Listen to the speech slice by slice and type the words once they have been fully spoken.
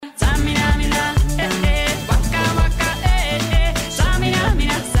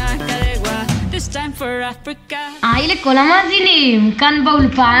היי לכל המאזינים, כאן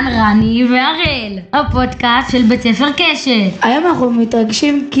באולפן רני והראל, הפודקאסט של בית ספר קשת. היום אנחנו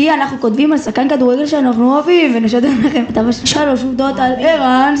מתרגשים כי אנחנו כותבים על שחקן כדורגל שאנחנו אוהבים ונשדר לכם את 3 עובדות על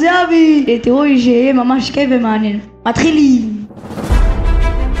ערן זהבי. תראו שיהיה ממש כיף ומעניין. מתחילים.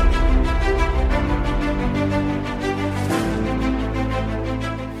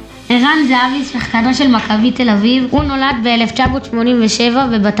 ערן זהבי, שחקנו של מכבי תל אביב, הוא נולד ב-1987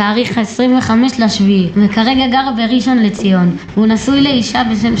 ובתאריך 25 לשביעי, וכרגע גר בראשון לציון. הוא נשוי לאישה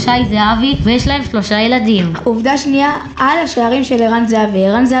בשם שי זהבי ויש להם 3 ילדים. עובדה שנייה על השערים של ערן זהבי.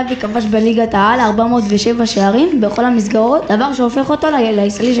 ערן זהבי כבש בליגת העל 407 שערים בכל המסגרות, דבר שהופך אותו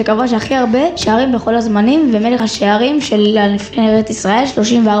לישראלי שכבש הכי הרבה שערים בכל הזמנים, ומלך השערים של נבחרת ישראל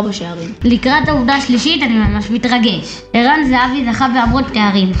 34 שערים. לקראת העובדה השלישית אני ממש מתרגש. ערן זהבי זכה בהמון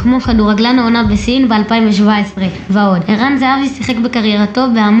תארים, כמו כדורגלן העונה בסין ב-2017 ועוד. ערן זהבי שיחק בקריירתו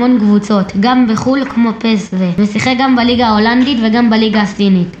בהמון קבוצות, גם בחול כמו פסו, ושיחק גם בליגה ההולנדית וגם בליגה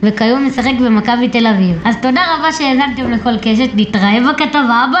הסינית, וכיום משחק במכבי תל אביב. אז תודה רבה שהאזנתם לכל קשת, נתראה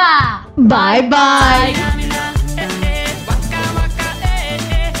בכתבה הבאה. ביי ביי.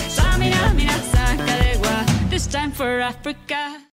 This time for Africa.